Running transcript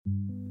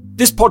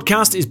This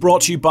podcast is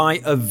brought to you by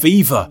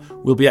Aviva.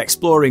 We'll be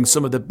exploring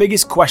some of the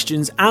biggest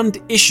questions and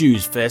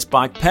issues faced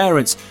by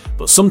parents,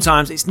 but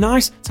sometimes it's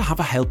nice to have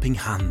a helping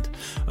hand.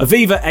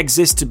 Aviva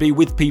exists to be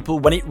with people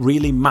when it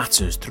really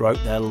matters throughout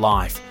their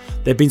life.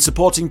 They've been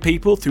supporting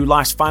people through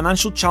life's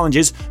financial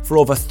challenges for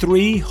over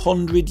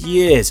 300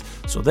 years,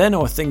 so they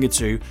know a thing or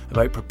two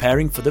about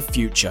preparing for the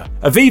future.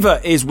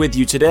 Aviva is with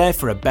you today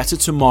for a better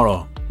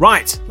tomorrow.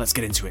 Right, let's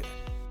get into it.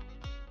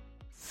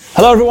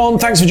 Hello everyone,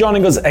 thanks for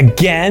joining us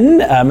again.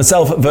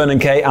 Myself, Vernon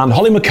Kay, and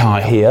Holly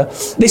Mackay here.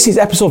 This is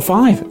episode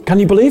 5. Can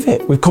you believe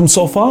it? We've come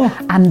so far.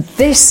 And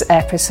this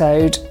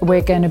episode,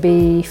 we're going to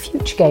be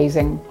future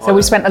gazing. So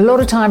we spent a lot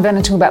of time,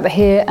 Vernon, talking about the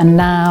here and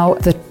now,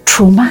 the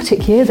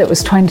traumatic year that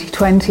was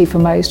 2020 for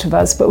most of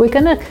us, but we're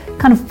going to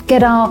kind of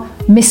get our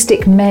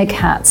mystic Meg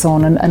hats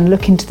on and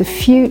look into the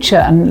future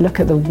and look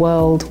at the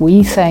world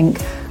we think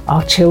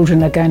our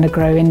children are going to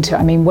grow into.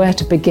 I mean, where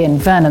to begin?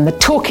 Vernon, the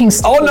talking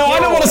stick. Oh no, I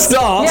don't want to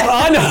start. Yeah.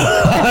 I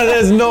know.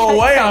 There's no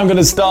way I'm going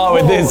to start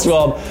with this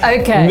one.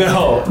 Okay.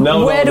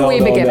 No. Where do we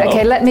begin? No.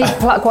 Okay, let me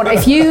pluck one.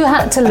 If you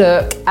had to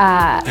look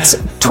at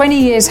 20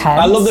 years hence.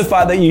 I love the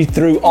fact that you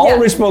threw all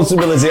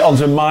responsibility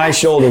onto my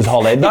shoulders,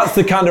 Holly. That's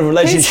the kind of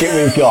relationship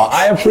we've got.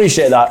 I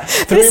appreciate that.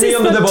 Threw me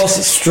under the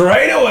bus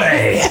straight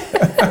away.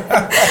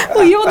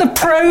 Well, you're the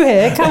pro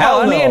here. Come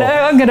on, no. You know,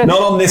 I'm going to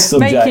not on this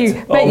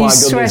subject. Make you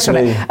sweat on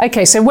it.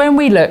 Okay, so when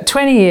we look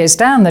 20 years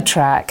down the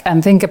track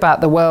and think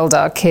about the world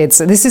our kids,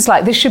 so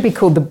this should be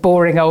called the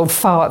boring old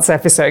farts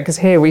episode, because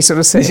here we sort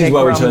of sit. This is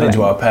where we turn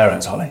into our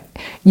parents, Holly.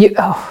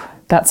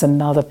 That's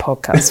another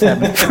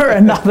podcast for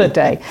another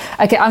day.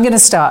 Okay, I'm going to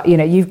start. You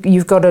know,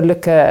 you've got to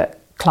look at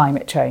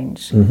climate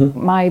change.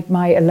 Mm-hmm. My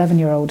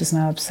 11-year-old is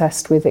now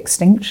obsessed with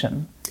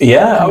extinction.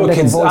 Yeah, our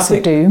kids.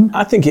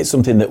 I think it's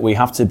something that we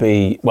have to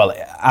be, well,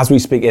 as we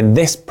speak in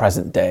this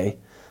present day,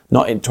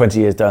 not in 20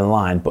 years down the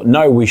line, but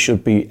now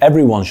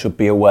everyone should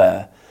be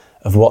aware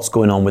of what's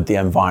going on with the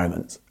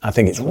environment. I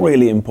think it's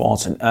really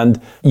important,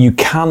 and you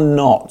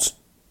cannot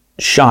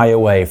shy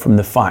away from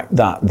the fact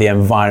that the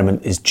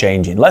environment is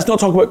changing. Let's not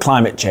talk about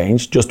climate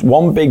change, just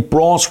one big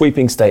broad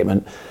sweeping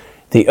statement.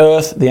 The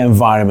earth, the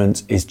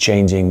environment is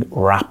changing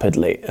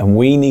rapidly, and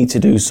we need to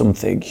do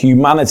something.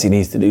 Humanity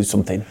needs to do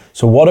something.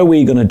 So what are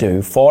we going to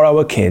do for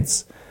our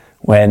kids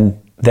when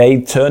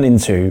they turn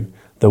into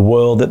the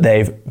world that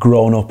they've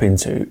grown up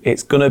into?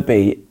 It's going to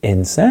be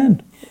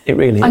insane. It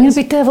really is. I'm going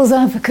to be devil's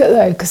advocate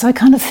though, because I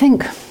kind of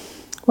think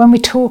when we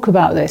talk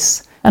about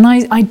this, and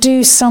I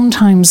do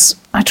sometimes,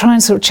 I try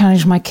and sort of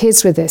challenge my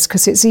kids with this,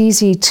 because it's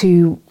easy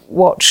to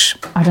watch,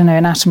 I don't know,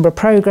 an Attenborough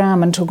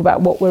programme and talk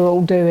about what we're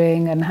all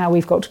doing and how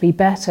we've got to be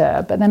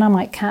better. But then I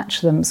might catch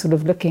them sort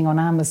of looking on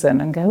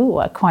Amazon and go, oh,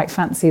 I quite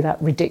fancy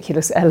that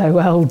ridiculous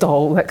LOL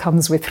doll that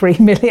comes with 3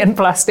 million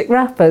plastic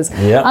wrappers.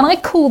 Yeah. And I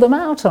call them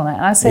out on it.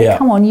 And I say,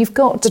 come on, you've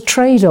got to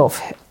trade off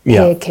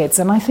here, kids.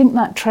 And I think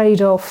that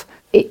trade-off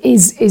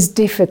is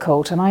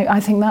difficult, and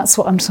I think that's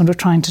what I'm sort of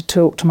trying to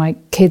talk to my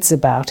kids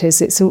about.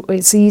 Is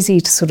it's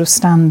easy to sort of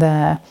stand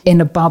there in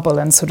a bubble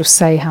and sort of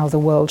say how the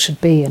world should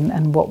be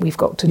and what we've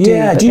got to do.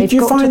 Yeah, but do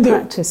you find to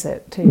practice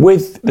it too?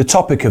 With the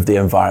topic of the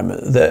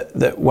environment,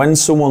 that when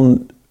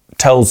someone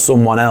tells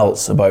someone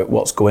else about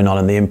what's going on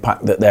and the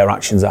impact that their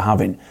actions are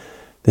having,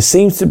 there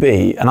seems to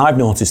be, and I've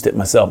noticed it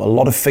myself, a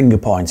lot of finger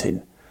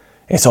pointing.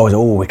 It's always,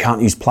 we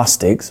can't use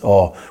plastics,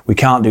 or we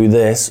can't do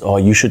this, or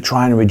you should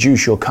try and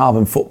reduce your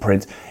carbon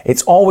footprint.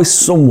 It's always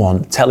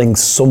someone telling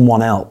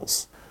someone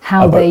else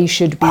how they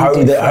should be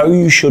how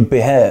you should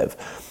behave.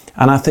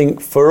 And I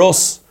think for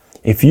us,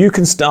 if you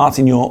can start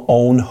in your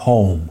own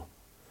home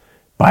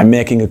by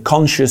making a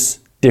conscious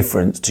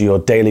difference to your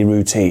daily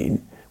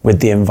routine, with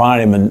the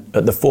environment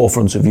at the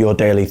forefront of your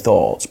daily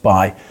thoughts,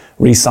 by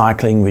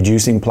recycling,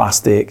 reducing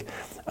plastic,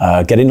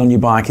 getting on your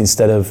bike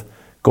instead of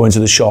going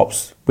to the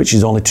shops, which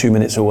is only 2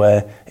 minutes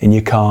away, in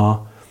your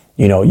car,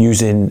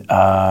 using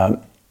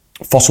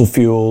fossil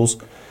fuels.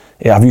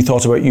 Have you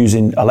thought about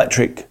using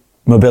electric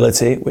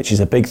mobility, which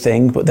is a big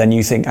thing, but then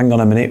you think, hang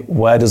on a minute,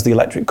 where does the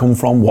electric come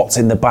from? What's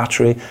in the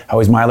battery? How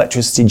is my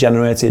electricity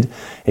generated?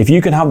 If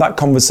you can have that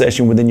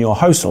conversation within your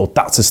household,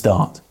 that's a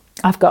start.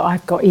 I've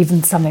got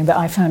even something that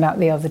I found out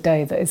the other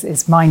day that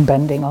is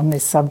mind-bending on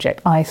this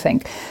subject, I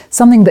think.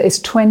 Something that is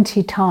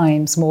 20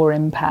 times more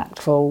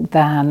impactful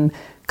than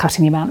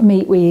cutting the amount of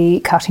meat we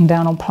eat, cutting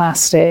down on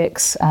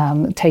plastics,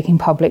 taking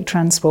public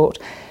transport,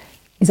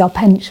 is our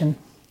pension.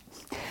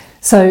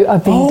 So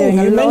I've been doing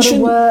a lot of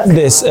work. You mentioned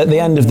this at the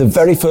end of the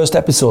very first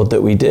episode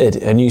that we did,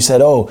 and you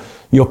said,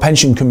 your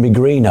pension can be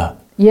greener.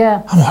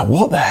 Yeah. I'm like,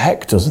 what the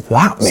heck does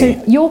that mean?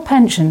 So your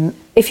pension,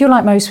 if you're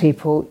like most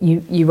people,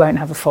 you won't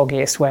have a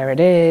foggiest where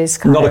it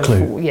is. Not a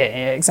clue.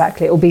 Yeah,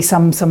 exactly. It'll be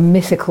some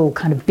mythical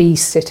kind of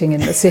beast sitting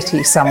in the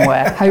city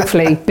somewhere,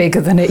 hopefully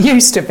bigger than it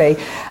used to be.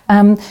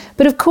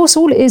 But of course,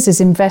 all it is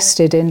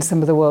invested in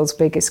some of the world's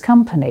biggest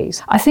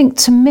companies. I think,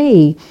 to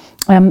me,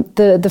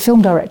 the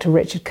film director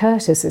Richard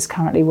Curtis is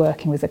currently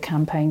working with a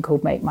campaign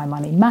called Make My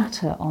Money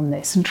Matter on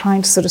this, and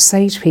trying to sort of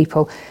say to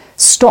people,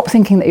 stop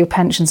thinking that your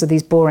pensions are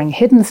these boring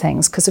hidden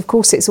things, because of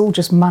course it's all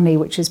just money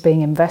which is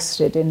being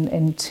invested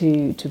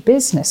into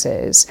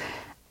businesses,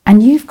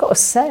 and you've got a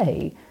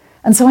say.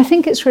 And so I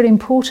think it's really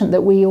important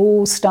that we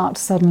all start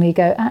to suddenly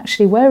go,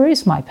 actually, where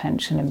is my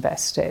pension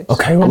invested?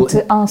 Okay, well, and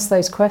to ask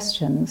those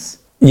questions.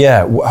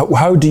 Yeah,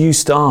 how do you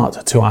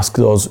start to ask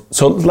those?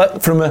 So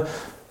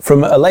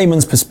from a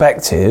layman's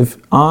perspective,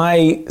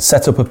 I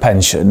set up a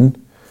pension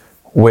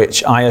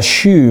which I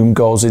assume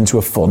goes into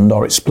a fund,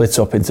 or it's split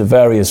up into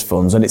various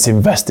funds and it's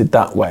invested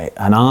that way.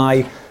 And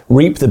I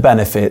reap the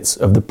benefits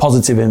of the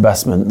positive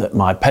investment that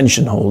my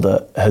pension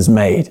holder has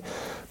made.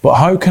 But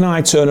how can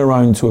I turn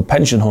around to a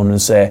pension holder and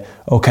say,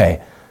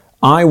 okay,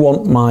 I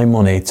want my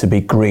money to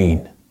be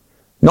green?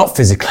 Not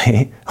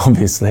physically,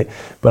 obviously,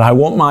 but I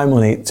want my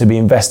money to be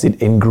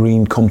invested in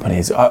green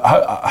companies.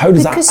 How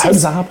does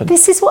that happen?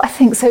 This is what I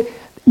think. So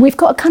we've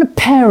got a kind of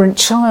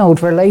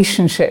parent-child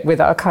relationship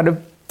with our kind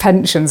of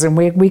pensions, and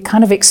we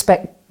kind of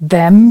expect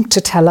them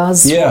to tell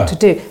us what to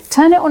do.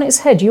 Turn it on its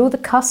head. You're the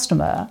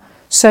customer,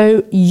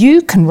 so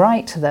you can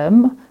write to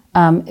them.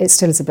 It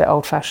still is a bit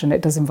old-fashioned.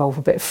 It does involve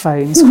a bit of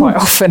phones quite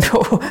often,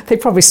 or they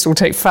probably still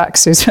take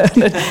faxes.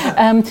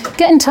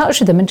 Get in touch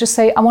with them and just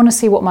say, I want to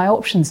see what my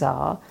options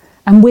are.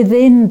 And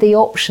within the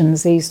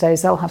options these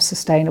days, they'll have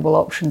sustainable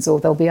options,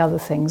 or there'll be other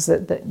things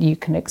that you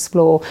can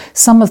explore.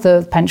 Some of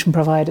the pension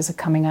providers are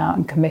coming out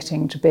and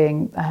committing to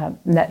being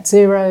net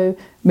zero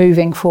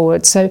moving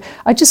forward. So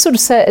I just sort of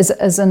say it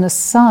as an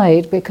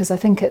aside, because I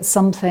think it's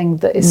something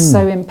that is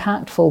so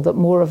impactful that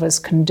more of us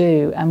can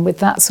do. And with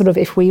that sort of,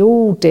 if we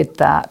all did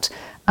that,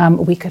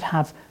 we could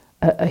have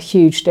a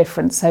huge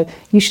difference. So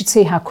you should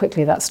see how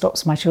quickly that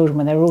stops my children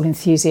when they're all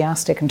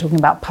enthusiastic and talking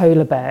about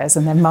polar bears,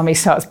 and then mummy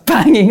starts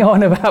banging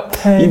on about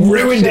pensions. You've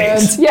ruined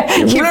it. Yeah,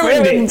 you've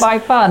ruined my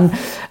fun.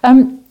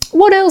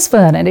 What else,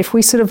 Vernon, if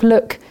we sort of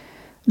look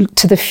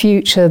to the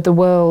future, the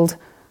world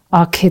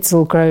our kids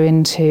will grow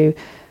into,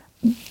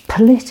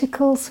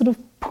 political sort of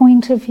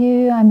point of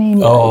view? I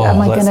mean,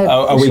 am I going to...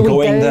 Are we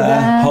going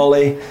there,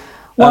 Holly?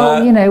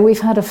 Well,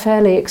 we've had a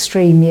fairly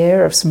extreme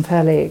year of some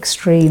fairly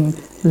extreme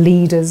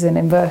leaders in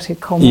inverted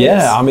commas.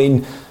 Yeah, I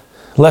mean,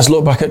 let's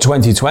look back at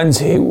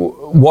 2020.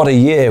 What a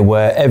year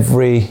where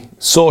every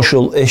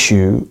social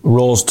issue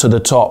rose to the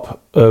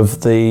top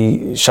of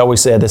the, shall we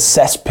say, the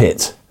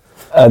cesspit.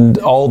 And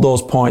all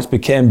those points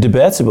became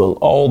debatable.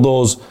 All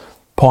those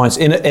points,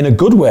 in a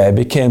good way,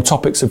 became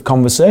topics of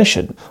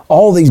conversation.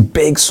 All these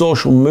big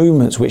social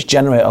movements which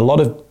generate a lot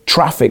of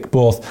traffic,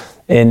 both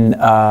in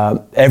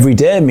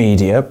everyday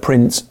media,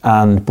 print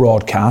and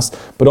broadcast,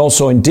 but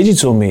also in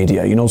digital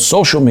media. You know,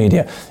 social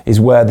media is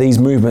where these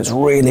movements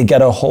really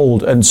get a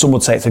hold, and some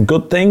would say it's a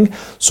good thing.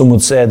 Some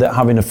would say that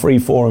having a free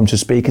forum to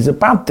speak is a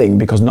bad thing,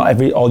 because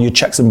not all your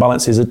checks and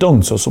balances are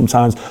done. So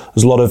sometimes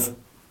there's a lot of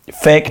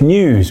fake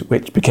news,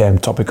 which became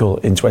topical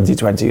in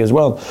 2020 as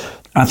well.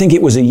 I think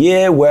it was a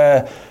year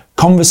where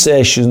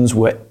conversations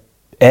were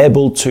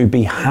able to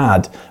be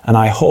had, and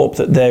I hope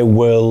that they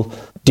will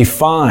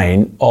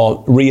define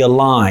or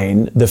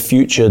realign the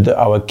future that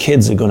our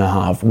kids are going to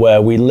have,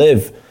 where we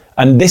live.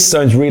 And this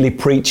sounds really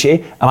preachy,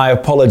 and I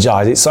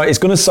apologise. It's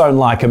going to sound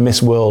like a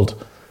Miss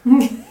World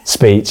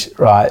speech,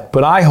 right?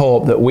 But I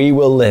hope that we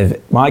will live,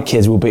 my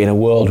kids will be in a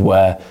world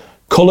where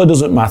colour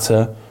doesn't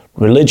matter,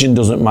 religion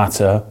doesn't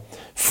matter,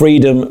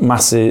 freedom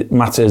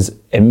matters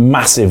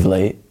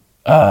massively,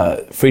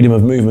 freedom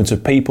of movement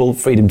of people,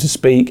 freedom to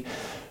speak,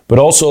 but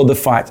also the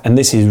fact, and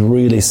this is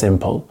really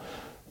simple,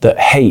 that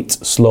hate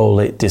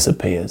slowly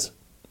disappears.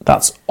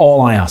 That's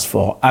all I ask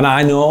for. And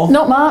I know...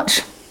 Not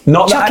much.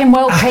 Chuck in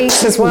world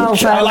peace as well.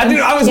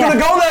 I was going to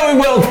go there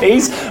with world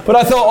peace, but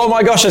I thought, oh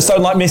my gosh, I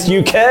sound like Miss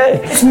UK.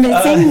 It's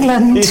Miss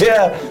England.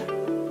 Yeah.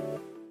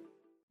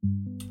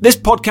 This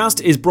podcast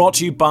is brought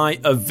to you by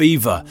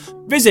Aviva.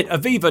 Visit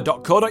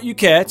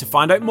aviva.co.uk to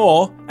find out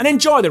more and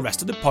enjoy the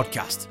rest of the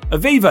podcast.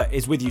 Aviva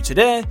is with you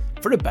today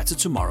for a better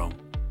tomorrow.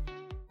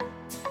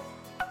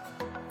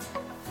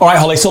 All right,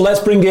 Holly, so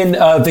let's bring in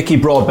Vicky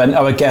Broadbent,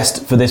 our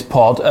guest for this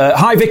pod.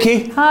 Hi,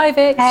 Vicky. Hi,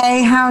 Vic.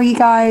 Hey, how are you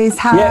guys?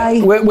 Hi.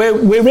 Yeah,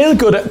 we're really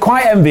good,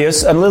 quite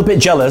envious and a little bit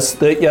jealous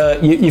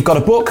that you've got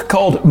a book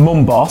called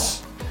Mum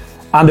Boss,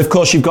 and of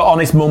course you've got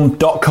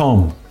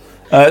honestmum.com.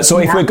 So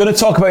if we're going to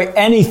talk about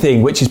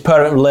anything which is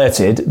parent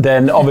related,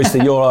 then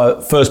obviously you're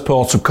our first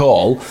port of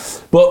call.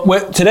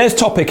 But today's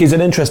topic is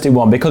an interesting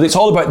one because it's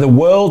all about the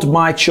world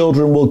my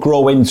children will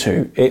grow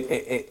into.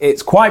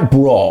 It's quite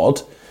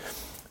broad.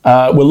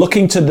 We're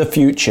looking to the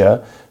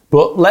future,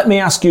 but let me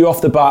ask you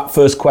off the bat,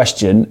 first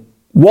question.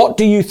 What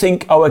do you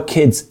think our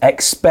kids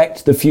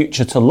expect the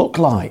future to look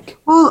like?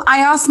 Well, I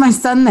asked my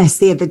son this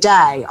the other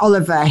day,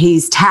 Oliver,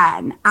 he's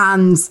 10,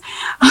 and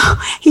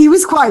he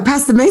was quite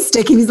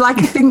pessimistic. He was like,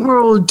 I think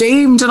we're all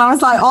doomed. And I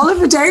was like,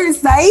 Oliver, don't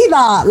say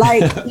that.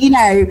 Like,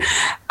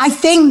 I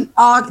think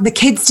the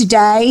kids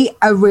today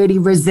are really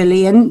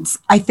resilient.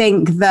 I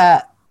think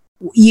that,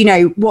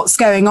 what's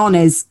going on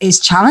is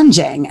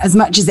challenging as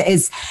much as it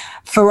is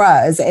for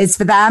us is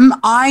for them.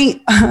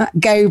 I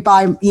go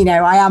by,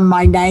 I am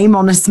my name,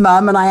 Honest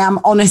Mum, and I am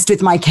honest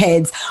with my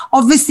kids,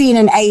 obviously in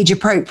an age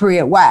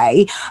appropriate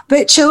way,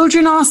 but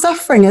children are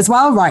suffering as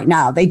well right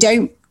now. They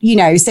don't,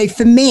 so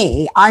for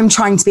me, I'm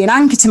trying to be an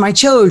anchor to my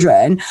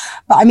children,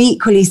 but I'm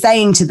equally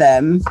saying to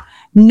them,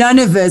 none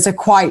of us are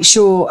quite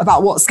sure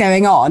about what's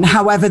going on.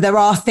 However, there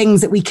are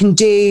things that we can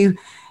do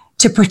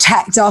to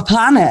protect our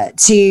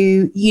planet,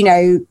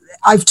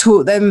 I've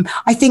taught them,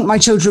 I think my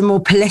children are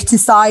more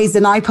politicized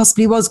than I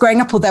possibly was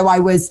growing up, although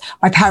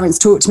my parents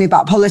talked to me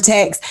about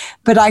politics,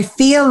 but I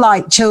feel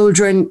like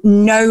children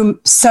know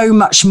so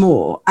much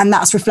more. And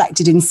that's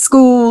reflected in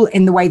school,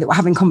 in the way that we're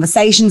having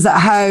conversations at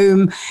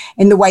home,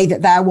 in the way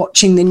that they're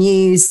watching the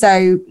news.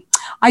 So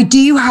I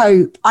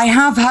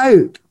have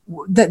hope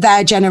that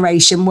their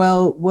generation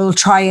will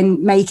try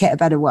and make it a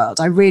better world.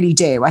 I really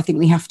do. I think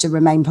we have to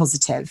remain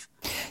positive.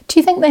 Do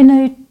you think they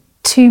know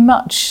too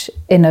much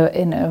in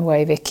a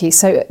way, Vicky?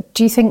 So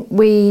do you think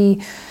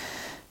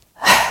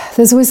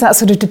there's always that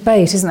sort of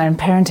debate, isn't there, in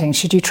parenting?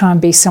 Should you try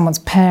and be someone's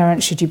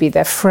parent? Should you be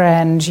their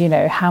friend?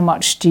 How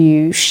much do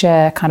you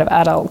share kind of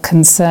adult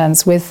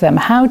concerns with them?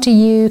 How do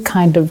you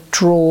kind of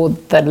draw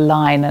the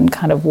line and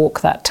kind of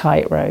walk that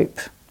tightrope?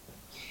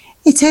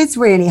 It is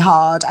really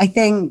hard. I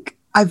think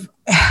I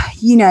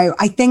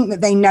think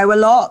that they know a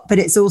lot, but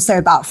it's also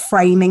about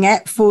framing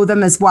it for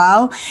them as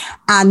well.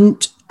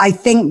 And I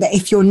think that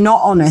if you're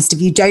not honest,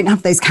 if you don't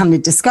have those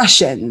candid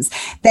discussions,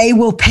 they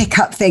will pick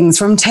up things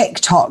from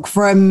TikTok,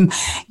 from,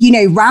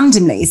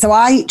 randomly. So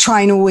I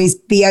try and always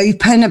be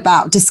open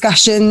about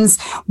discussions.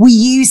 We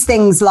use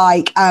things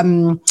like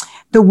The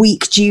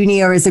Week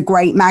Junior is a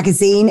great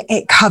magazine.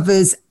 It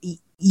covers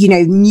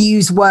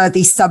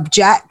newsworthy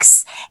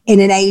subjects in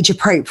an age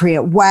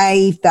appropriate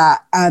way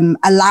that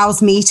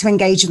allows me to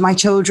engage with my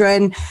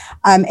children.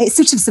 It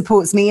sort of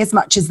supports me as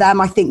much as them.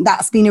 I think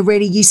that's been a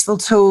really useful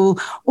tool.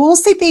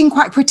 Also being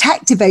quite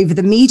protective over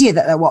the media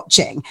that they're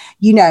watching.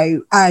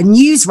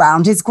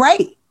 Newsround is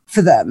great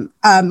for them.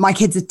 My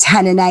kids are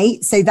 10 and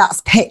 8, so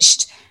that's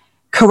pitched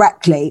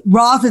correctly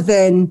rather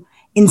than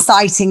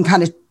inciting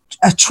kind of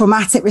a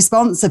traumatic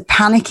response, a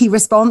panicky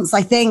response,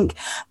 I think.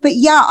 But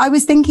yeah, I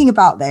was thinking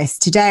about this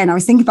today and I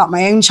was thinking about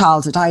my own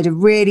childhood. I had a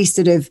really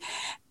sort of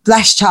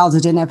blessed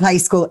childhood in a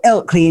place called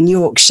Ilkley in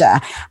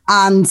Yorkshire.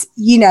 And,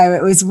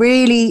 it was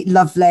really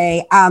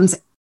lovely. And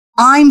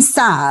I'm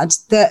sad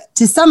that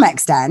to some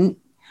extent,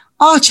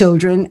 our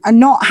children are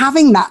not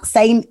having that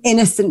same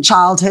innocent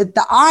childhood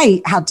that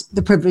I had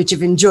the privilege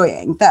of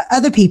enjoying, that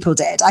other people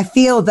did. I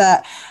feel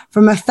that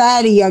from a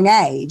fairly young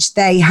age,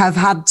 they have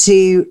had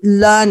to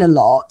learn a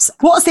lot.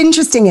 What's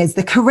interesting is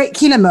the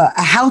curriculum are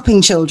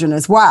helping children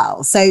as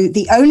well. So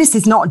the onus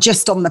is not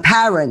just on the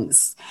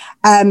parents.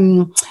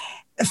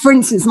 For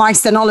instance, my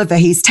son Oliver,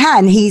 he's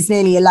 10, he's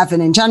nearly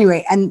 11 in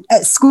January. And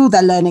at school,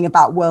 they're learning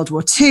about World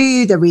War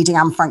II, they're reading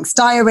Anne Frank's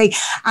diary.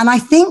 And I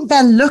think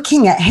they're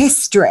looking at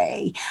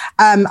history.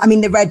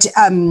 They read,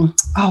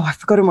 I've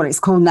forgotten what it's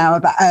called now,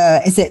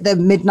 is it The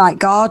Midnight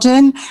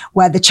Garden,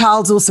 where the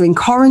child's also in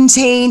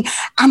quarantine.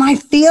 And I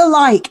feel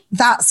like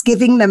that's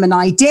giving them an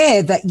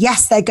idea that,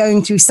 yes, they're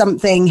going through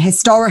something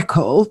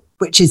historical,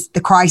 which is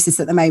the crisis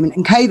at the moment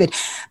in COVID,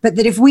 but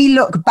that if we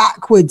look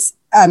backwards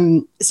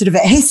sort of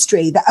at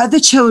history, that other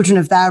children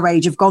of their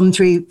age have gone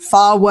through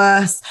far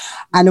worse.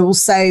 And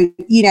also,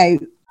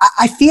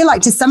 I feel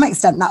like to some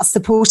extent that's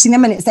supporting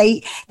them, and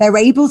they're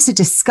able to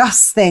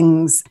discuss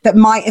things that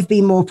might have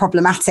been more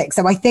problematic.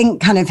 So I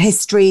think kind of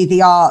history,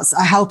 the arts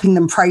are helping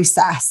them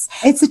process.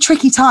 It's a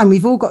tricky time.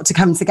 We've all got to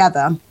come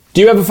together.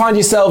 Do you ever find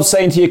yourself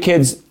saying to your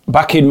kids,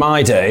 back in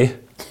my day?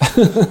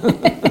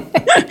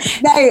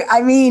 No,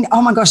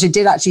 oh my gosh, I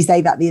did actually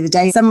say that the other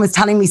day. Someone was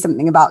telling me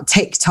something about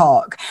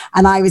TikTok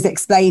and I was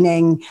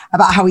explaining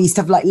about how we used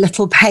to have like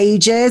little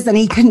pages, and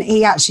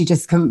he actually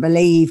just couldn't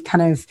believe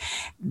kind of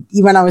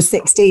when I was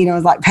 16, I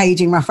was like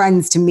paging my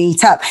friends to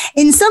meet up.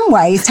 In some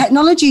ways,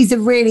 technologies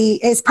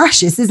it's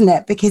precious, isn't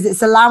it? Because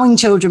it's allowing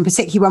children,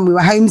 particularly when we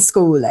were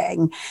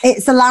homeschooling,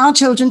 it's allowed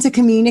children to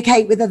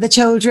communicate with other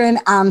children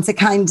and to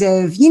kind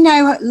of,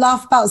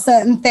 laugh about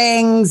certain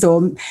things,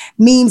 or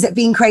memes that have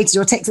been created,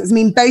 or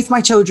TikToks. Both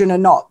my children are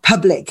not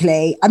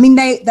publicly,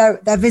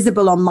 they're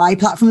visible on my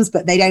platforms,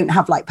 but they don't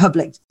have like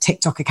public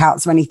TikTok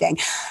accounts or anything.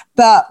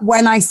 But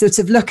when I sort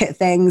of look at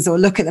things or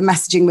look at the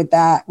messaging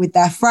with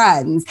their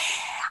friends,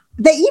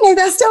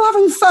 they're still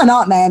having fun,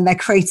 aren't they? And they're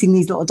creating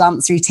these little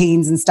dance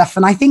routines and stuff.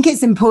 And I think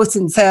it's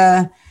important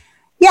to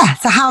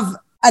have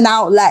an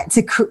outlet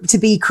to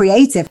be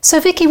creative. So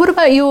Vicky, what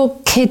about your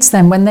kids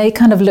then, when they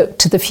kind of look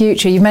to the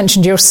future? You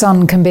mentioned your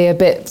son can be a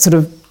bit sort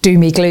of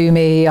doomy,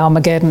 gloomy,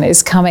 Armageddon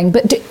is coming.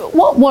 But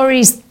what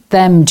worries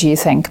them, do you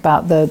think,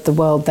 about the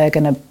world they're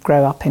going to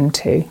grow up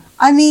into?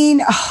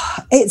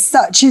 It's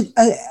such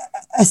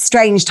a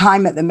strange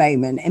time at the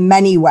moment in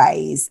many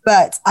ways,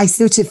 but I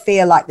sort of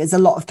feel like there's a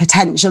lot of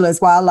potential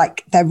as well.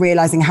 Like they're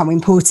realizing how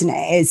important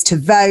it is to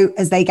vote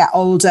as they get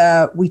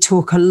older. We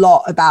talk a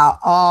lot about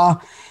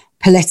our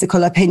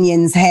political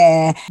opinions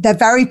here. They're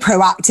very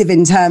proactive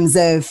in terms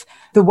of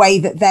the way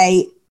that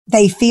they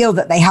they feel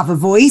that they have a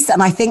voice.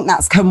 And I think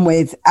that's come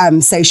with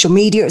social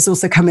media. It's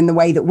also come in the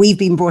way that we've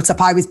been brought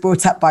up. I was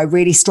brought up by a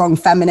really strong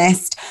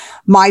feminist.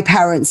 My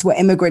parents were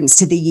immigrants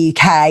to the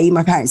UK.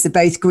 My parents are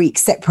both Greek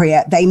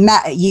Cypriot. They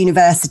met at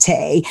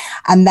university,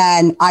 and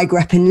then I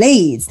grew up in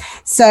Leeds.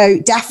 So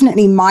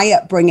definitely my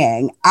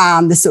upbringing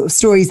and the sort of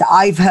stories that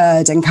I've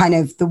heard and kind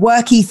of the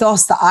work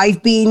ethos that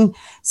I've been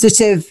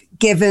sort of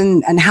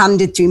given and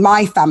handed through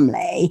my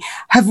family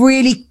have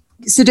really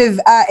sort of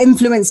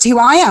influenced who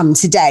I am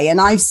today. And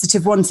I've sort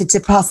of wanted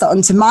to pass that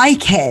on to my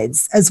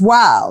kids as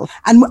well.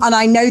 And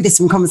I know this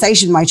from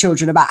conversation with my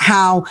children about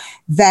how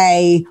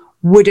they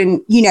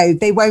wouldn't, you know,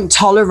 they won't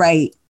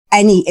tolerate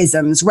any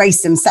isms,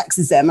 racism,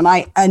 sexism.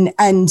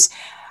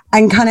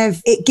 And kind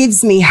of, it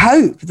gives me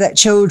hope that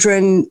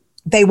children,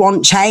 they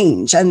want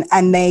change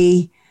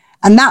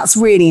and that's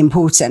really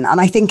important.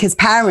 And I think as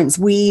parents,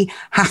 we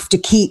have to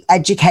keep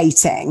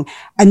educating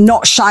and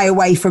not shy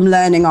away from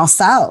learning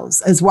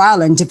ourselves as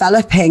well, and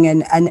developing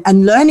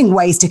and learning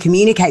ways to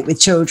communicate with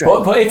children.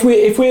 But if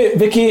we're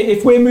Vicky,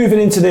 if we're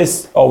moving into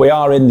this, or we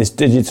are in this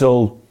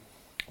digital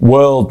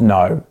world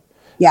now,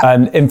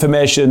 and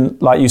information,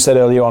 like you said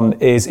earlier on,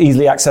 is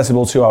easily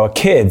accessible to our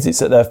kids.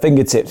 It's at their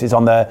fingertips. It's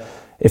on their,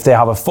 if they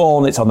have a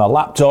phone, it's on their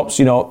laptops.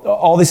 You know,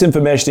 all this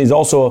information is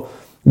also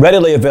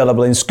readily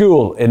available in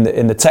school,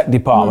 in the tech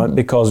department,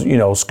 because, you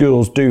know,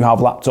 schools do have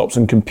laptops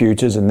and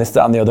computers and this,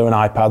 that and the other, and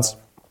iPads.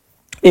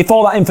 If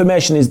all that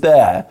information is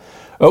there,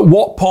 at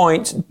what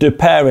point do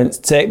parents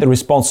take the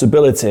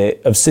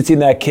responsibility of sitting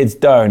their kids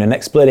down and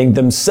explaining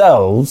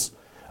themselves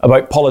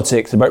about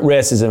politics, about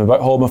racism,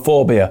 about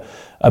homophobia,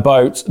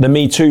 about the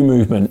Me Too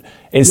movement,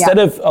 instead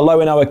of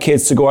allowing our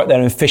kids to go out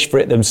there and fish for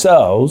it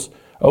themselves?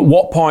 At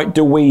what point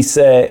do we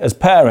say as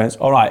parents,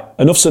 all right,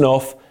 enough's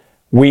enough,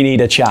 we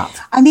need a chat?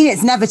 I mean,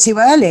 it's never too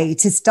early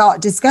to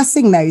start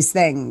discussing those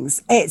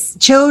things. It's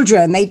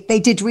children. They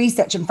did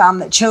research and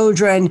found that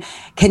children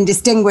can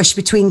distinguish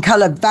between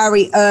colour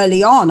very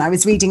early on. I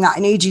was reading that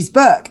in Uji's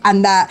book,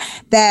 and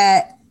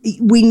that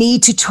we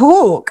need to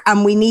talk,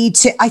 and we need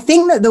to, I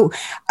think that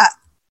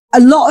a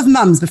lot of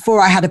mums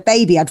before I had a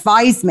baby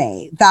advised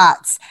me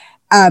that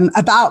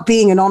about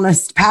being an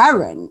honest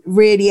parent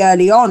really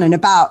early on, and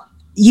about,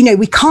 you know,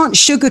 we can't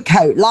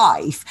sugarcoat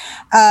life.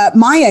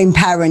 My own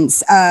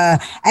parents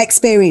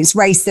experienced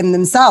racism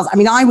themselves. I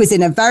mean, I was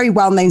in a very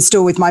well-known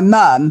store with my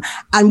mum,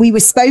 and we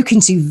were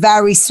spoken to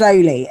very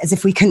slowly as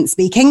if we couldn't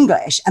speak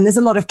English. And there's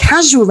a lot of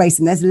casual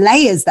racism. There's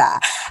layers there.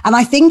 And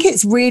I think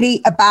it's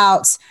really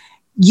about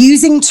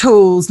using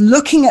tools,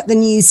 looking at the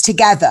news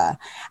together,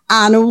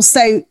 and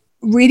also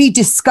really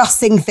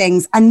discussing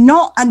things and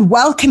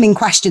welcoming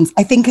questions.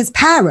 I think as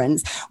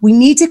parents, we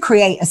need to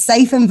create a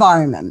safe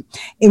environment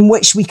in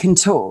which we can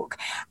talk.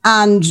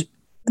 And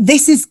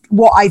this is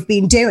what I've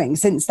been doing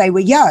since they were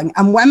young.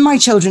 And when my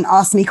children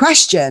ask me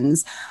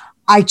questions,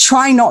 I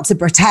try not to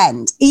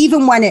pretend,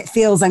 even when it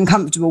feels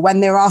uncomfortable, when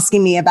they're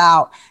asking me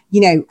about,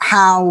 you know,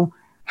 how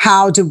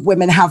do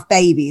women have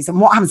babies and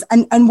what happens?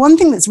 And one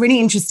thing that's really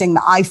interesting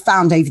that I've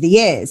found over the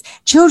years,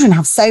 children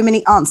have so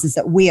many answers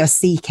that we are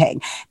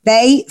seeking.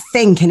 They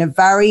think in a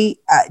very,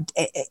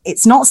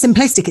 it's not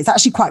simplistic, it's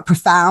actually quite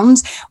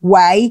profound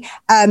way.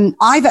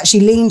 I've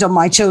actually leaned on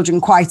my children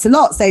quite a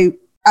lot. So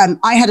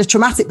I had a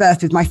traumatic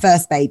birth with my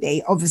first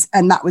baby,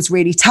 and that was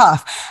really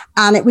tough.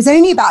 And it was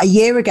only about a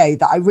year ago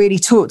that I really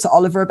talked to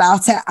Oliver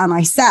about it. And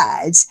I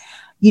said,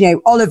 you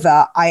know,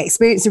 Oliver, I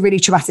experienced a really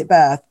traumatic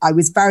birth. I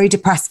was very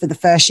depressed for the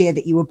first year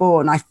that you were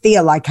born. I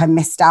feel like I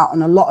missed out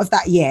on a lot of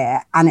that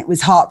year, and it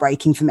was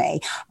heartbreaking for me.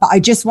 But I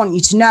just want you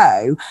to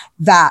know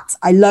that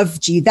I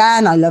loved you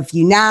then, I love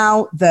you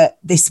now, that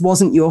this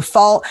wasn't your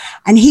fault.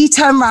 And he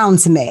turned around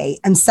to me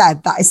and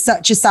said, that is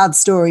such a sad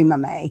story,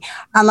 Mummy.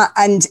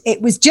 And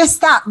it was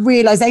just that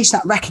realization,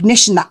 that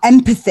recognition, that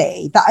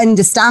empathy, that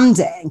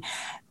understanding.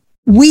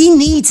 We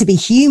need to be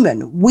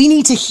human. We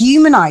need to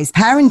humanize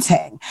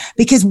parenting,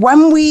 because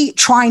when we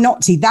try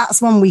not to,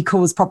 that's when we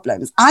cause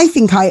problems. I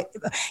think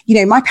you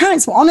know, my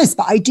parents were honest,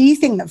 but I do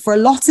think that for a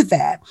lot of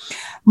it,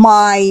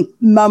 my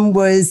mum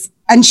was,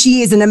 and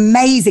she is an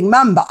amazing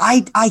mum, but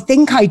I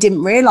think I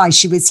didn't realize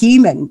she was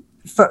human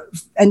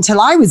until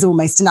I was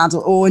almost an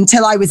adult, or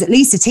until I was at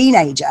least a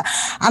teenager.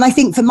 And I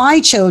think for my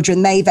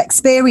children, they've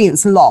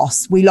experienced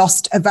loss. We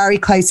lost a very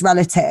close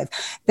relative.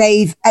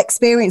 They've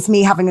experienced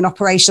me having an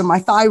operation on my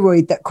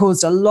thyroid that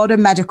caused a lot of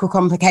medical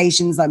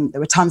complications. There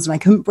were times when I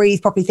couldn't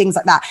breathe properly, things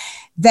like that.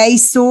 They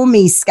saw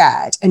me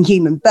scared and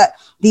human. But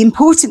the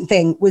important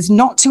thing was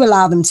not to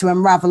allow them to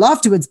unravel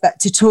afterwards, but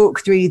to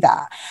talk through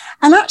that.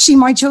 And actually,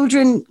 my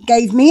children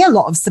gave me a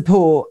lot of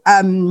support.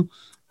 And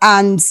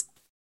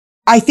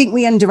I think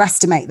we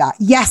underestimate that.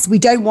 Yes, we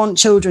don't want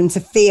children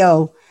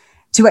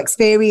to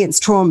experience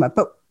trauma,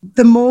 but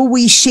the more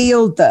we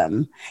shield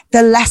them,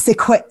 the less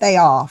equipped they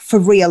are for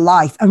real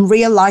life. And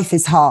real life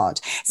is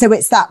hard. So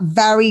it's that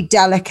very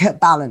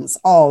delicate balance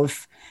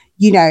of,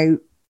 you know,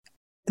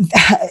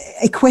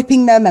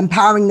 equipping them,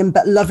 empowering them,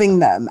 but loving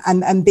them,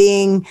 and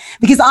being,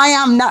 because I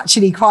am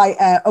naturally quite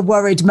a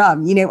worried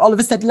mum. You know,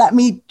 Oliver said, let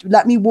me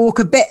walk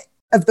a bit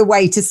of the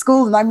way to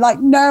school. And I'm like,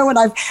 no. And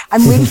I'm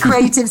really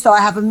creative. So I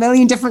have a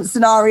million different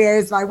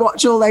scenarios, and I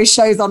watch all those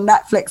shows on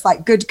Netflix,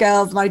 like Good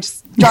Girls, and I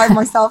just drive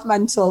myself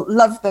mental,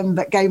 love them,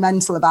 but go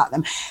mental about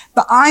them.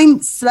 But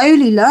I'm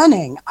slowly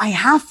learning. I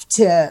have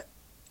to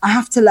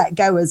let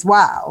go as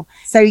well.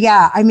 So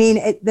yeah, I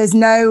mean, there's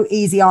no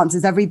easy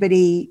answers.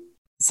 Everybody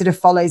sort of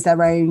follows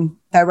their own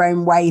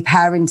way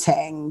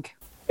parenting.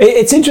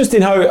 It's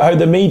interesting how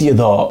the media,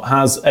 though,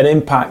 has an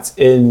impact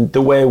in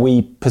the way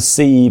we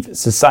perceive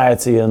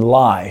society and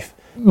life.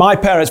 My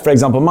parents, for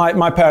example,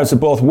 my parents are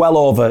both well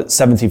over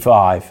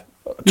 75,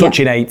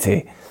 touching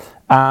 80.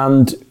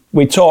 And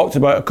we talked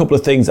about a couple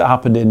of things that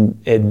happened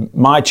in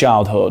my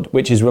childhood,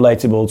 which is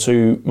relatable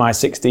to my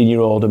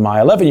 16-year-old and my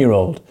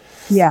 11-year-old.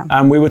 Yeah.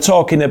 And we were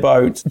talking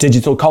about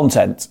digital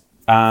content.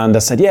 And I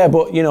said, yeah,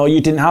 but, you know,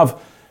 you didn't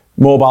have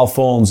mobile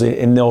phones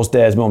in those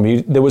days, Mum.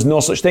 There was no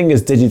such thing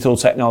as digital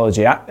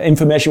technology.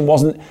 Information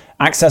wasn't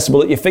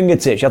accessible at your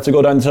fingertips. You had to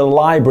go down to the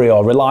library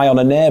or rely on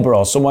a neighbour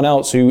or someone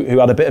else who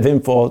had a bit of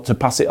info to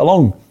pass it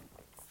along.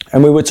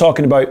 And we were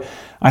talking about,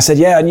 I said,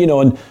 yeah, and you know,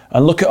 and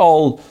look at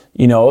all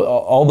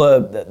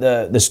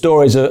the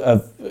stories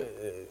of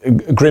a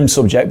grim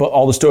subject, but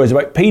all the stories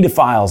about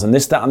paedophiles and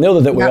this, that, and the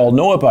other that we all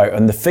know about,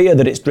 and the fear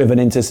that it's driven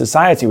into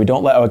society. We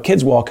don't let our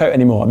kids walk out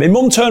anymore. I mean,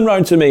 Mum turned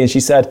round to me and she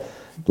said,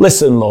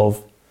 listen,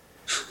 love,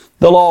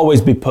 there'll always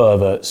be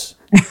perverts.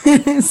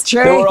 It's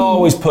true. There were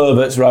always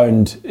perverts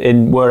round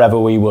in wherever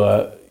we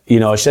were. You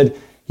know, she said,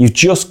 you've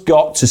just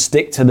got to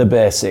stick to the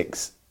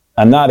basics.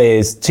 And that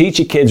is, teach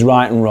your kids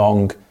right and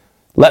wrong,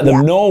 let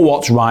them know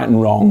what's right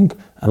and wrong,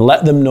 and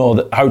let them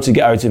know how to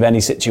get out of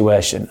any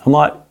situation. I'm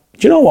like,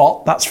 do you know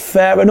what? That's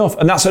fair enough.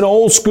 And that's an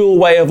old school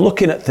way of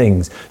looking at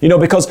things. You know,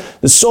 because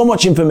there's so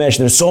much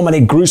information, there's so many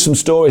gruesome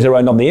stories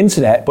around on the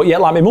internet, but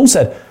yet, like my mum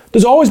said,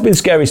 there's always been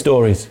scary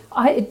stories.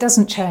 It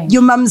doesn't change.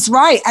 Your mum's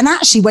right. And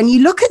actually, when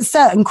you look at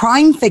certain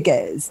crime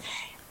figures,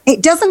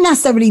 it doesn't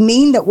necessarily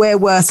mean that we're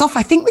worse off.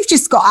 I think we've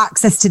just got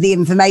access to the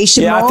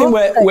information more. I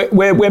think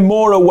we're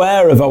more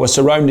aware of our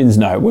surroundings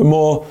now. We're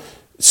more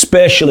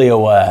spatially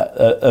aware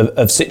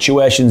of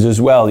situations as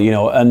well, you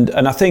know. And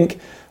I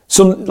think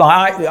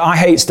I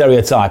hate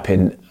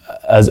stereotyping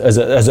as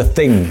a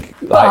thing.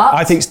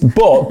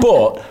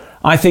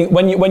 I think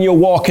when you're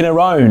walking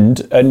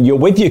around and you're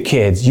with your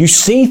kids, you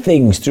see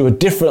things through a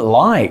different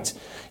light.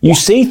 You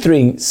see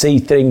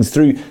things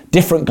through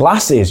different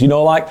glasses. You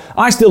know, like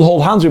I still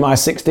hold hands with my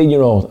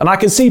 16-year-old, and I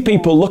can see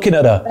people looking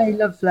at her. Very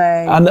lovely.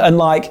 And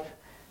like,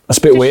 that's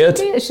a bit weird.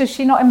 Is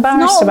she not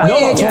embarrassed about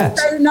it?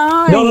 It's so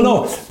nice.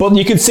 No. But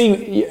you can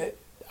see.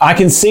 I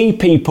can see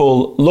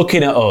people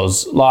looking at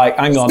us like,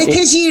 hang on.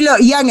 Because you look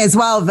young as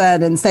well,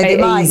 Vernon, so they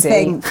might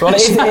think. Well,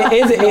 it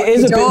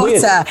is a bit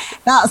weird.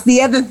 That's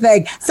the other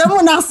thing.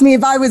 Someone asked me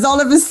if I was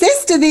Oliver's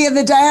sister the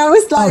other day. I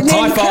was like,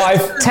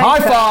 high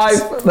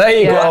five.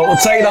 There you go. We'll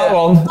take that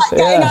one. Like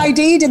getting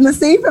ID'd in the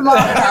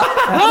supermarket.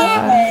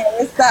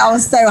 I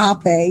was so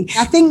happy.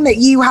 I think that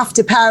you have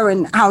to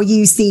parent how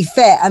you see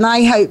fit. And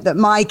I hope that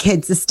my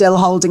kids are still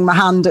holding my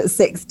hand at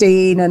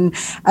 16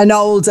 and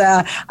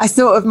older.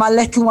 My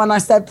little one, I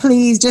said,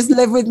 please just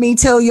live with me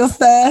till you're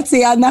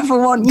 30. I never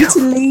want you to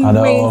leave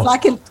me. It's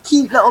like a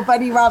cute little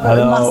bunny rabbit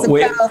with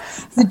massive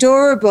curls. It's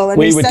adorable. And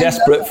we were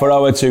desperate for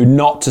our two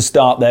not to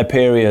start their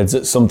periods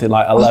at something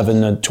like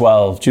 11 and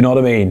 12. Do you know what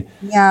I mean?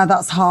 Yeah,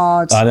 that's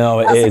hard. I know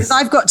it is. Because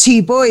I've got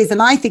two boys,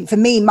 and I think for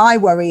me, my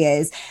worry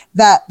is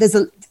that there's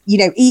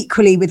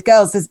equally with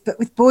girls, but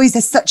with boys,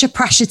 there's such a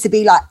pressure to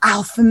be like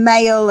alpha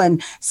male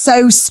and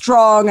so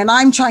strong. And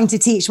I'm trying to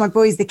teach my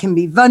boys they can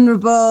be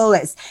vulnerable.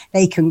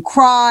 They can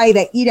cry.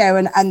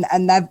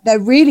 And they're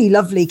really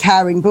lovely,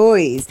 caring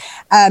boys.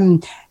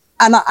 And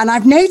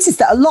I've noticed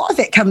that a lot of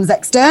it comes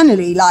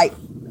externally, like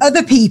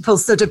other people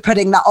sort of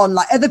putting that on,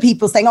 like other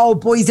people saying, oh,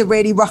 boys are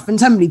really rough and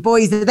tumbly,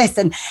 boys are this.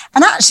 And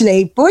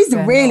actually, boys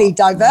are really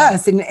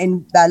diverse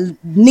in their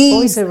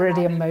needs, boys are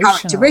really emotional,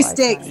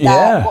 characteristics,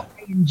 what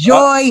they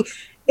enjoy.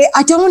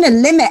 I don't want to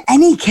limit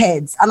any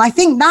kids. And I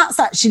think that's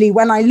actually,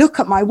 when I look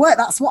at my work,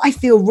 that's what I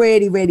feel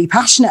really, really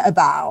passionate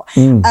about.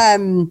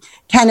 Kind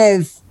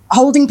of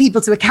holding people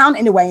to account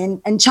in a way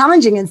and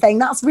challenging and saying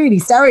that's really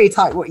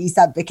stereotype what you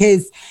said,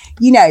 because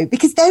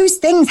those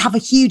things have a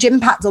huge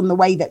impact on the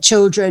way that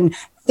children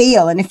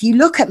feel. And if you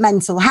look at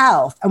mental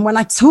health, and when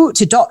I talk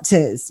to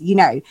doctors,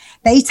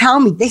 they tell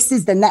me this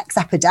is the next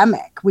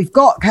epidemic. We've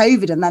got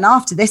COVID, and then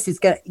after this is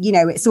going,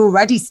 it's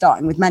already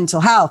starting with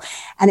mental health,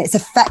 and it's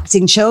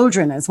affecting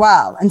children as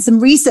well. And some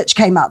research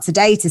came out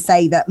today to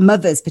say that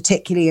mothers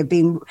particularly have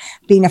been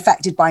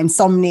affected by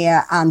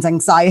insomnia and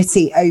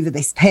anxiety over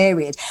this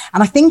period.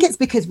 And I think it's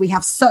because we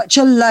have such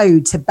a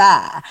load to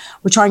bear.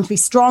 We're trying to be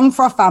strong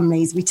for our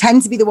families. We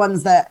tend to be the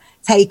ones that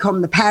take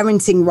on the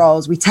parenting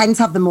roles. We tend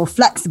to have the more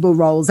flexible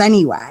roles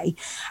anyway.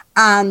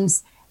 And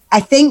I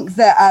think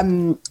that,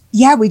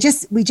 we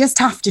just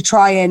have to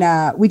try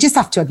and, we just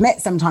have to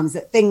admit sometimes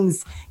that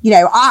things,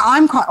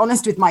 I'm quite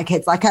honest with my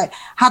kids. Like I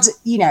had,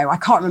 I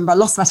can't remember, I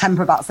lost my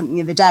temper about something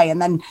the other day.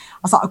 And then I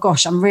was like, oh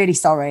gosh, I'm really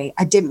sorry.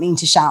 I didn't mean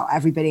to shout at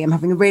everybody. I'm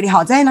having a really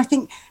hard day. And I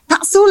think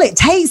that's all it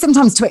takes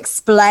sometimes to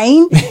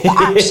explain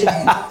that actually,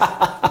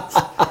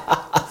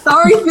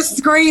 sorry for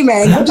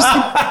screaming.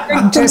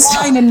 I'm just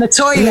wine in the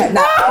toilet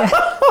now.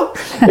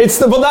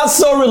 But that's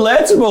so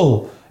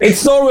relatable. It's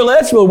so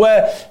relatable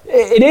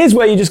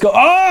where you just go,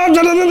 oh,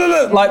 da, da, da,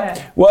 da, da. Like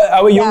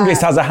our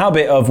youngest has a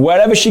habit of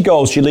wherever she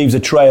goes, she leaves a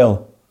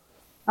trail.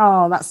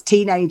 Oh, that's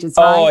teenagers,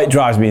 right? Oh, it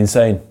drives me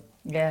insane.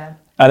 Yeah.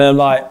 And I'm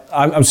like,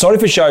 I'm sorry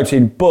for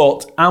shouting,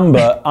 but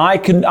Amber,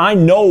 I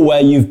know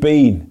where you've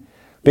been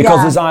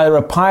because there's either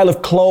a pile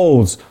of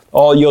clothes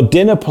or your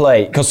dinner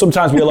plate. Because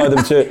sometimes we allow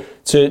them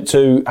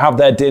to have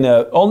their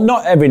dinner, or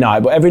not every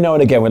night, but every now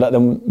and again we let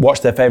them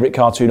watch their favourite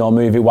cartoon or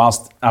movie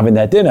whilst having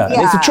their dinner.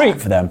 And it's a treat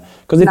for them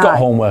because they've got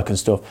homework and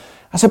stuff.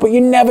 I said, but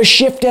you never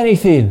shift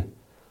anything.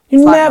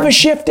 You never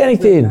shift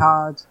anything. Really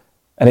hard.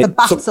 And the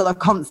battle, a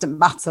constant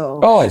battle.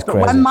 Oh, it's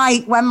crazy.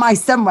 When my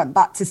son went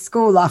back to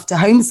school after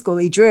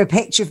homeschool, he drew a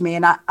picture of me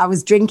and I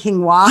was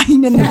drinking wine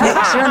in the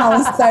picture and I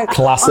was so...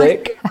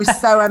 Classic. It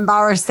was so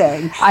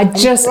embarrassing.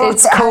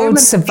 It's called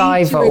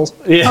survival.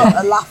 Put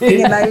a laughing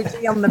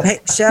emoji on the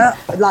picture,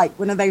 like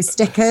one of those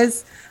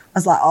stickers. I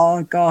was like,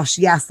 oh gosh,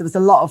 yes, there was a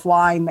lot of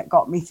wine that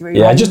got me through.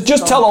 Yeah,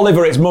 just tell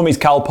Oliver it's mummy's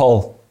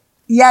Calpol.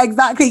 Yeah,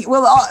 exactly.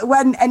 Well,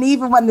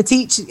 even when the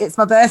teacher, it's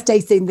my birthday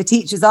soon, the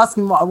teacher's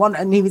asking what I want,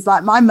 and he was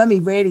like, my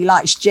mummy really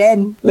likes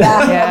gin.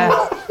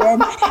 Yeah.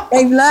 Gin.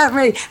 They've learnt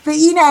really. But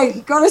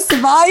you've got to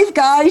survive,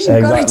 guys.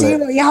 You've got to do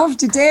what you have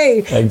to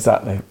do.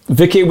 Exactly.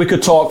 Vicky, we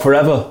could talk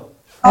forever.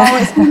 Oh,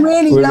 it's been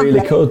really lovely.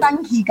 Really could.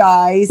 Thank you,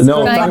 guys.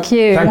 No, thank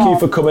you. Thank you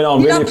for coming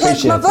on. Really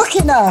appreciate it. my book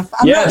enough.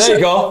 There you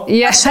go.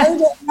 Yes.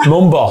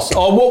 Mum Boss.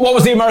 Oh, what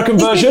was the American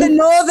version? The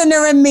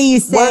Northerner in me, you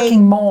see.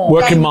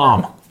 Working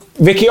Mom.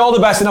 Vicky, all the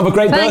best and have a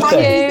great birthday.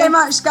 Thank you so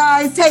much,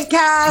 guys. Take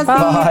care.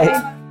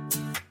 Bye.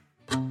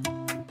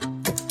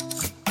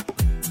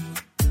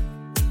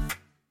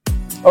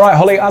 All right,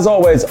 Holly, as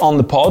always on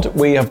the pod,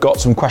 we have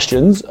got some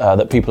questions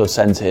that people have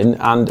sent in,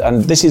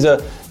 and this is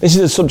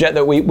a subject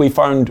that we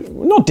found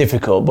not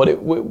difficult,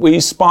 but we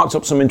sparked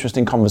up some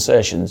interesting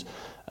conversations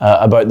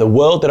about the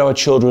world that our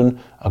children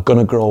are going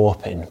to grow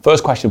up in.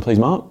 First question, please,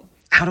 Mark.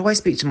 How do I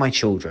speak to my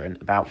children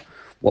about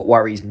what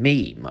worries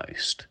me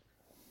most?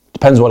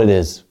 Depends what it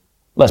is.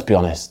 Let's be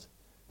honest.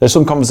 There's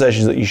some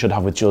conversations that you should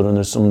have with children.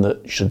 There's some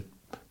that should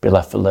be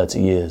left for later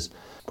years.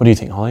 What do you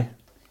think, Holly?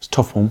 It's a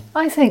tough one.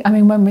 I think,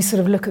 when we sort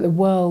of look at the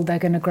world they're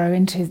going to grow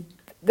into,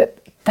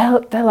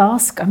 they'll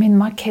ask,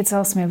 my kids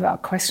ask me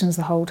about questions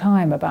the whole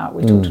time we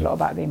talked a lot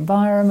about the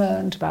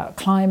environment, about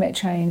climate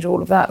change,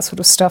 all of that sort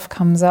of stuff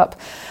comes up.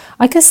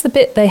 I guess the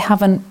bit they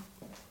haven't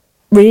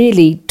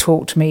really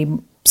talked to me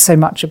so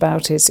much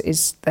about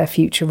is their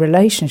future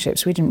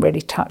relationships. We didn't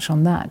really touch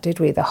on that,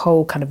 did we? The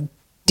whole kind of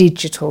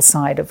digital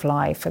side of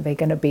life. Are they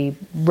going to be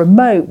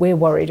remote? We're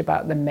worried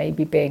about them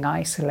maybe being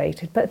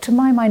isolated. But to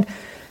my mind,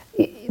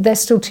 they're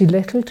still too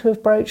little to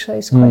have broached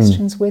those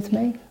questions with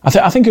me.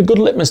 I think a good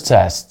litmus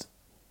test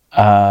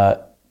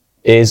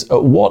is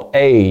at what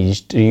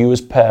age do you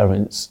as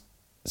parents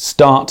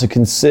start to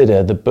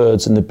consider the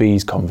birds and the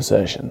bees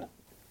conversation?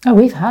 Oh,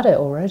 we've had it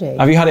already.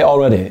 Have you had it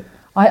already?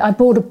 I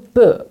bought a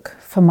book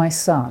for my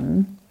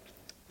son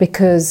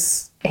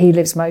because he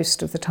lives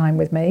most of the time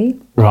with me.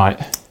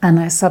 Right. And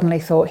I suddenly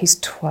thought, he's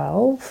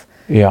 12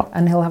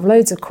 and he'll have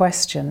loads of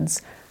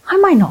questions. I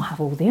might not have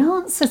all the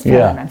answers for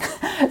him.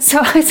 So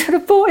I sort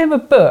of bought him a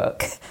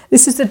book.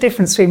 This is the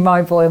difference between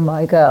my boy and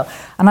my girl.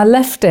 And I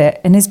left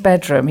it in his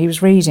bedroom. He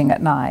was reading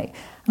at night.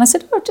 And I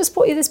said, I just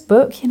bought you this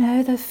book,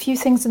 there's a few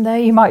things in there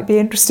you might be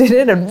interested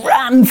in, and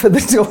ran for the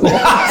door.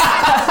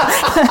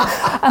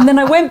 And then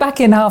I went back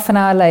in half an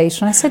hour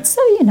later and I said,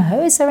 so,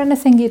 is there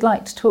anything you'd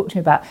like to talk to me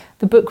about?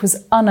 The book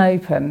was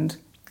unopened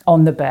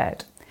on the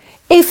bed.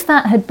 If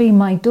that had been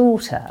my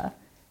daughter,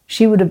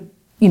 she would have,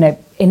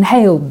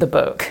 inhaled the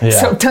book,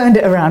 sort of turned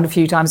it around a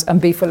few times and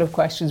be full of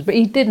questions. But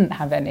he didn't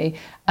have any.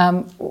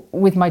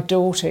 With my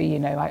daughter,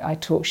 I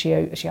talk. She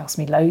asked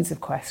me loads of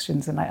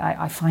questions, and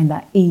I find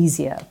that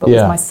easier. But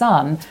with my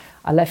son,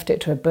 I left it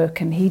to a book,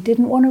 and he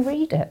didn't want to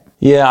read it.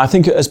 Yeah, I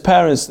think as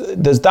parents,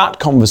 there's that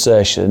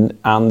conversation,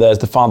 and there's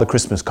the Father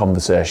Christmas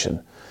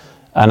conversation,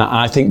 and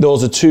I think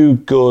those are two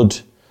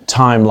good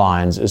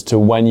timelines as to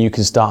when you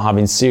can start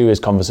having serious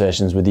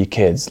conversations with your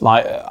kids.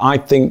 Like, I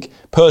think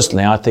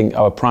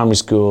our primary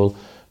school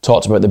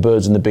talked about the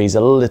birds and the bees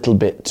a little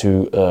bit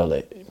too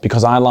early,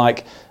 because I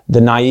like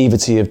the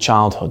naivety of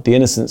childhood, the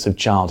innocence of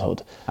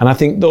childhood. And I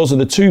think those are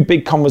the two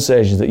big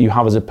conversations that you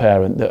have as a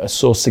parent that are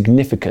so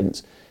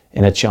significant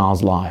in a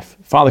child's life.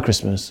 Father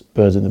Christmas,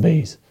 birds and the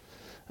bees.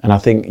 And I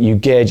think you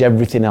gauge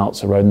everything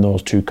else around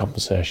those two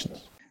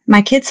conversations.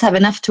 My kids have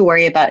enough to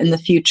worry about in the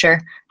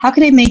future. How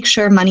can I make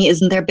sure money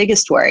isn't their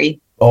biggest worry?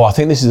 Oh, I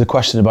think this is a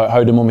question about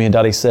how do mummy and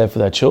daddy save for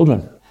their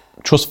children.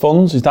 Trust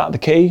funds, is that the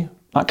key?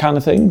 That kind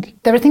of thing?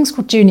 There are things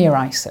called junior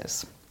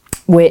ISAs.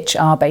 which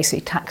are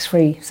basically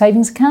tax-free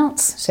savings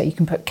accounts. So you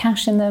can put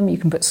cash in them, you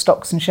can put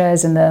stocks and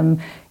shares in them,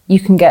 you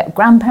can get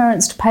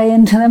grandparents to pay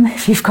into them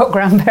if you've got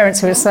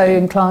grandparents who are so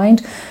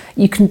inclined.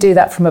 You can do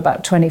that from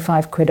about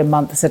 25 quid a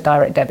month as a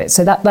direct debit.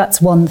 So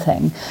that's one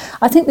thing.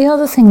 I think the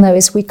other thing, though,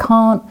 is we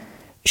can't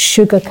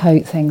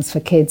sugarcoat things for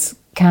kids,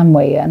 can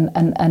we?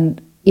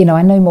 And you know,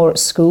 I know more at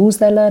schools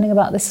they're learning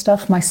about this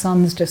stuff. My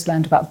son's just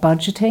learned about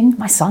budgeting.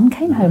 My son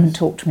came home and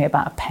talked to me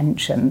about a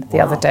pension the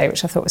other day,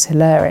 which I thought was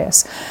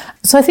hilarious.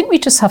 So I think we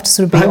just have to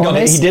sort of be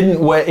honest.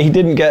 He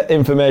didn't get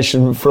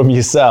information from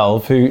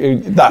yourself.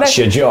 That's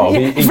your job.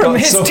 He from got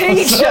his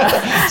teacher.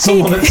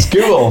 Someone at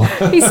school.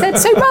 He said,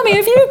 "So, Mummy,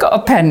 have you got a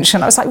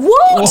pension?" I was like,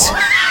 "What?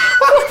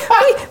 What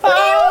are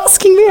you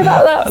asking me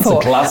about that That's for?"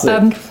 a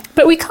classic.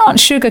 But we can't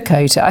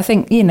sugarcoat it. I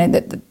think, you know,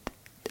 that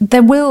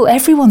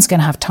everyone's going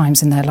to have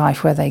times in their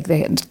life where they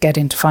get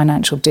into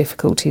financial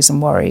difficulties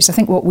and worries. I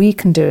think what we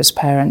can do as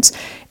parents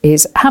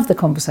is have the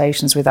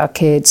conversations with our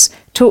kids,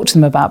 talk to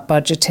them about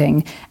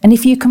budgeting, and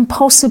if you can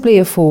possibly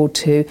afford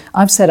to,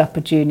 I've set up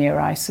a junior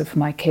ISA for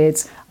my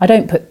kids. I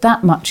don't put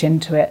that much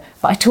into it,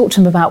 but I talk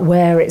to them about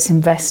where it's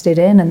invested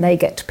in, and they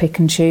get to pick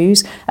and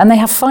choose. And they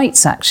have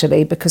fights,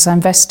 actually, because I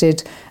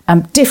invested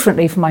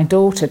differently for my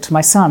daughter to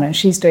my son, and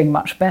she's doing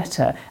much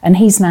better. And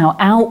he's now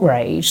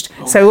outraged,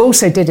 so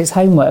also did his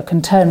homework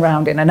and turned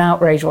around in an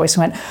outraged voice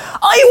and went,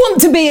 "I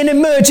want to be in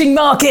emerging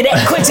market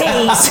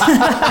equities."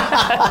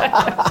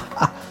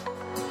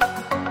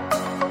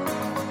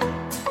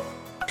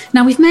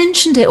 Now, we've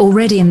mentioned it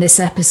already in this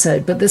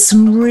episode, but there's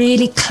some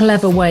really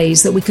clever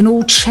ways that we can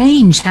all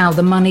change how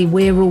the money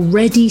we're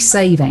already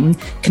saving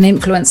can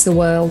influence the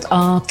world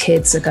our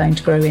kids are going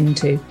to grow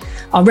into.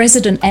 Our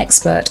resident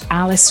expert,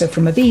 Alistair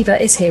from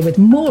Aviva, is here with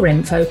more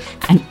info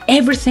and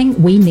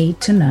everything we need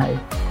to know.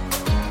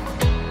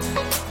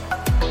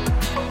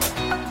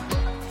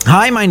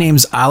 Hi, my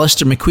name's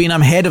Alistair McQueen.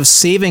 I'm Head of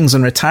Savings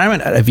and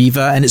Retirement at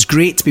Aviva, and it's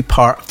great to be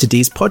part of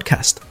today's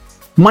podcast.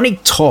 Money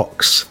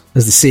talks,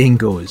 as the saying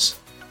goes.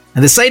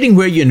 And deciding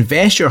where you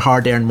invest your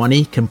hard-earned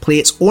money can play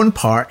its own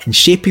part in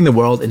shaping the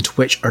world into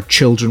which our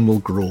children will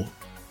grow.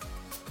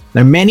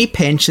 Now, many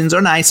pensions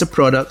or ISA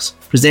products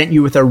present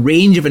you with a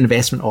range of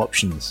investment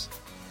options.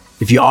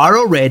 If you are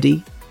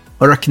already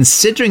or are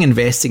considering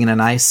investing in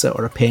an ISA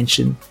or a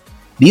pension,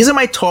 these are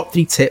my top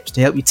 3 tips to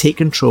help you take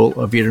control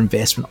of your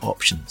investment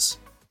options.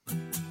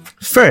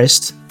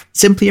 First,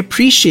 simply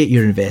appreciate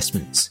your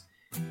investments.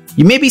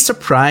 You may be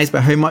surprised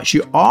by how much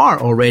you are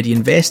already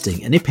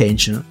investing in a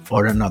pension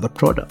or another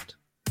product.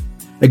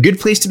 A good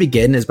place to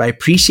begin is by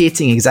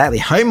appreciating exactly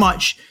how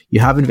much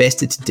you have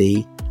invested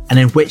today and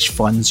in which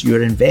funds you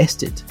are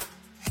invested.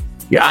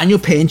 Your annual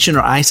pension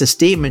or ISA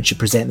statement should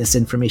present this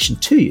information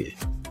to you.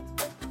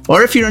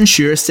 Or if you're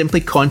unsure, simply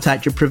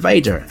contact your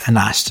provider and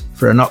ask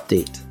for an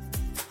update.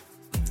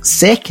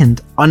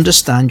 Second,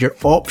 understand your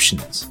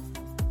options.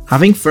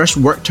 Having first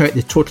worked out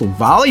the total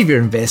value of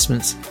your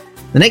investments,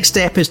 the next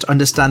step is to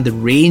understand the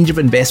range of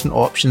investment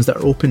options that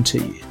are open to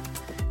you.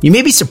 You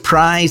may be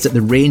surprised at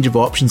the range of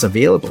options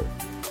available.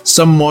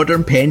 Some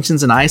modern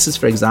pensions and ISAs,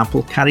 for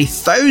example, carry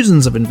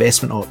thousands of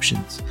investment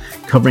options,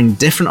 covering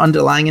different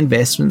underlying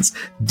investments,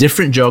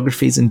 different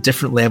geographies, and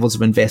different levels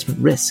of investment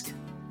risk.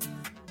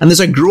 And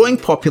there's a growing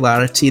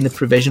popularity in the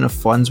provision of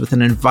funds with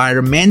an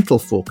environmental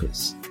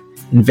focus,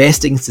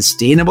 investing in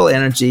sustainable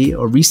energy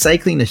or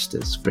recycling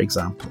initiatives, for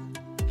example.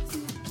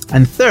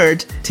 And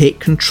third, take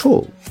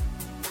control.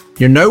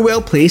 You're now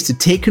well placed to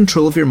take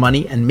control of your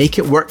money and make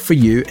it work for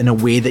you in a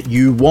way that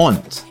you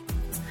want.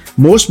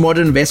 Most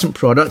modern investment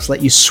products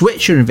let you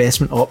switch your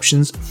investment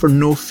options for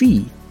no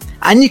fee,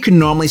 and you can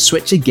normally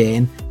switch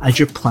again as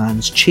your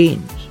plans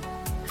change.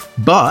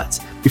 But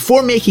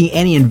before making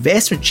any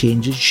investment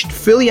changes, you should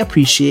fully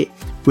appreciate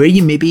where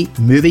you may be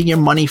moving your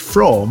money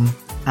from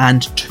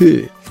and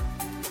to.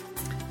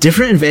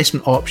 Different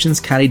investment options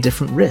carry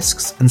different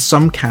risks, and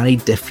some carry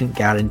different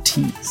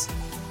guarantees.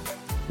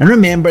 And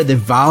remember, the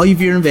value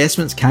of your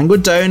investments can go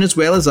down as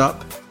well as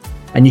up,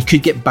 and you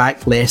could get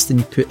back less than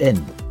you put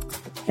in.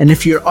 And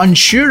if you're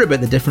unsure about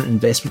the different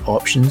investment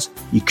options,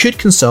 you could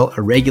consult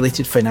a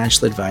regulated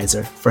financial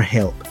advisor for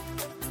help.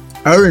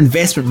 Our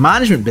investment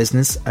management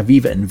business,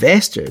 Aviva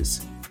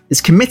Investors,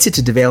 is committed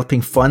to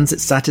developing funds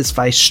that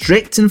satisfy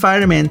strict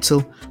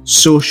environmental,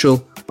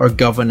 social, or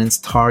governance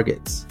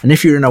targets. And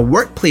if you're in a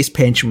workplace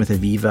pension with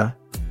Aviva,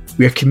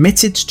 we are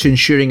committed to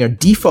ensuring our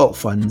default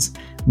funds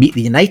meet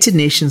the United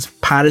Nations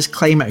Paris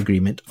Climate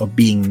Agreement of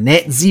being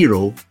net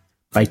zero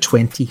by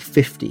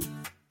 2050.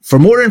 For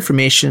more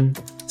information,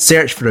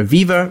 search for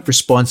Aviva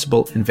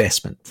Responsible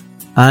Investment.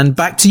 And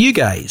back to you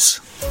guys.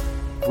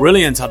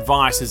 Brilliant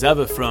advice as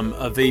ever from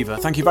Aviva.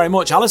 Thank you very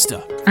much,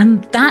 Alistair.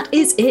 And that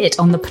is it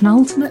on the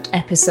penultimate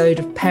episode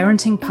of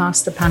Parenting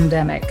Past the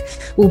Pandemic.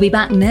 We'll be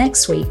back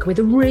next week with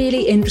a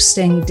really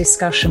interesting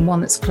discussion,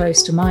 one that's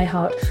close to my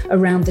heart,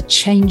 around the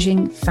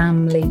changing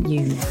family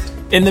unit.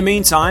 In the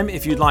meantime,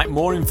 if you'd like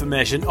more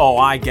information,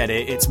 I get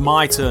it, it's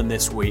my turn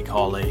this week,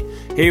 Holly.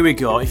 Here we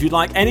go. If you'd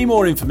like any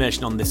more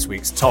information on this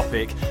week's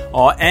topic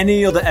or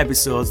any other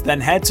episodes, then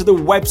head to the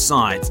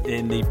website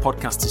in the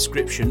podcast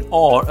description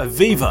or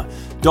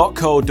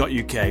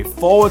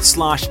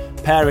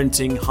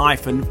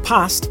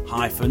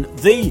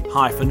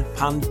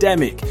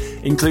aviva.co.uk/parenting-past-the-pandemic,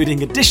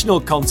 including additional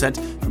content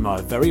from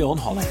our very own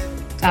Holly.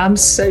 I'm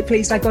so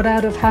pleased I got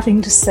out of having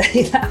to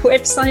say that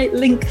website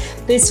link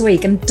this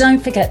week. And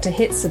don't forget to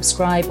hit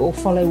subscribe or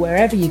follow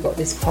wherever you got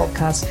this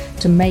podcast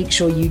to make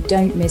sure you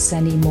don't miss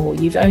any more.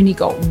 You've only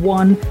got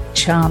one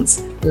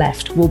chance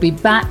left. We'll be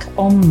back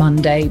on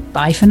Monday.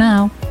 Bye for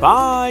now.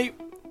 Bye.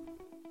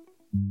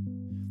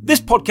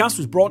 This podcast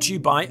was brought to you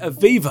by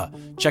Aviva.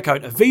 Check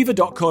out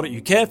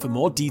aviva.co.uk for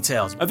more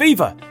details.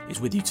 Aviva is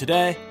with you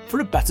today for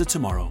a better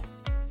tomorrow.